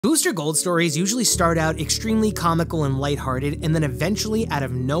Booster Gold stories usually start out extremely comical and lighthearted, and then eventually, out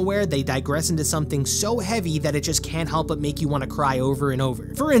of nowhere, they digress into something so heavy that it just can't help but make you want to cry over and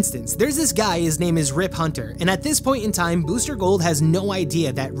over. For instance, there's this guy, his name is Rip Hunter, and at this point in time, Booster Gold has no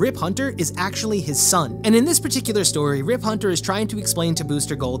idea that Rip Hunter is actually his son. And in this particular story, Rip Hunter is trying to explain to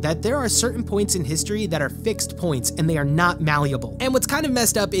Booster Gold that there are certain points in history that are fixed points, and they are not malleable. And what's kind of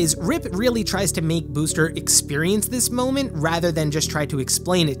messed up is Rip really tries to make Booster experience this moment rather than just try to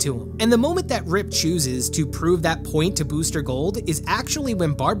explain it to him. And the moment that Rip chooses to prove that point to Booster Gold is actually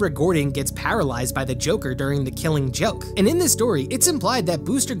when Barbara Gordon gets paralyzed by the Joker during the Killing Joke. And in this story, it's implied that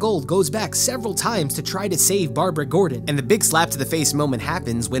Booster Gold goes back several times to try to save Barbara Gordon. And the big slap to the face moment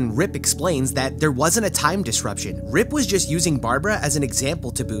happens when Rip explains that there wasn't a time disruption. Rip was just using Barbara as an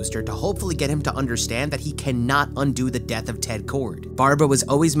example to Booster to hopefully get him to understand that he cannot undo the death of Ted Kord. Barbara was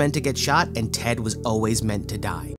always meant to get shot, and Ted was always meant to die.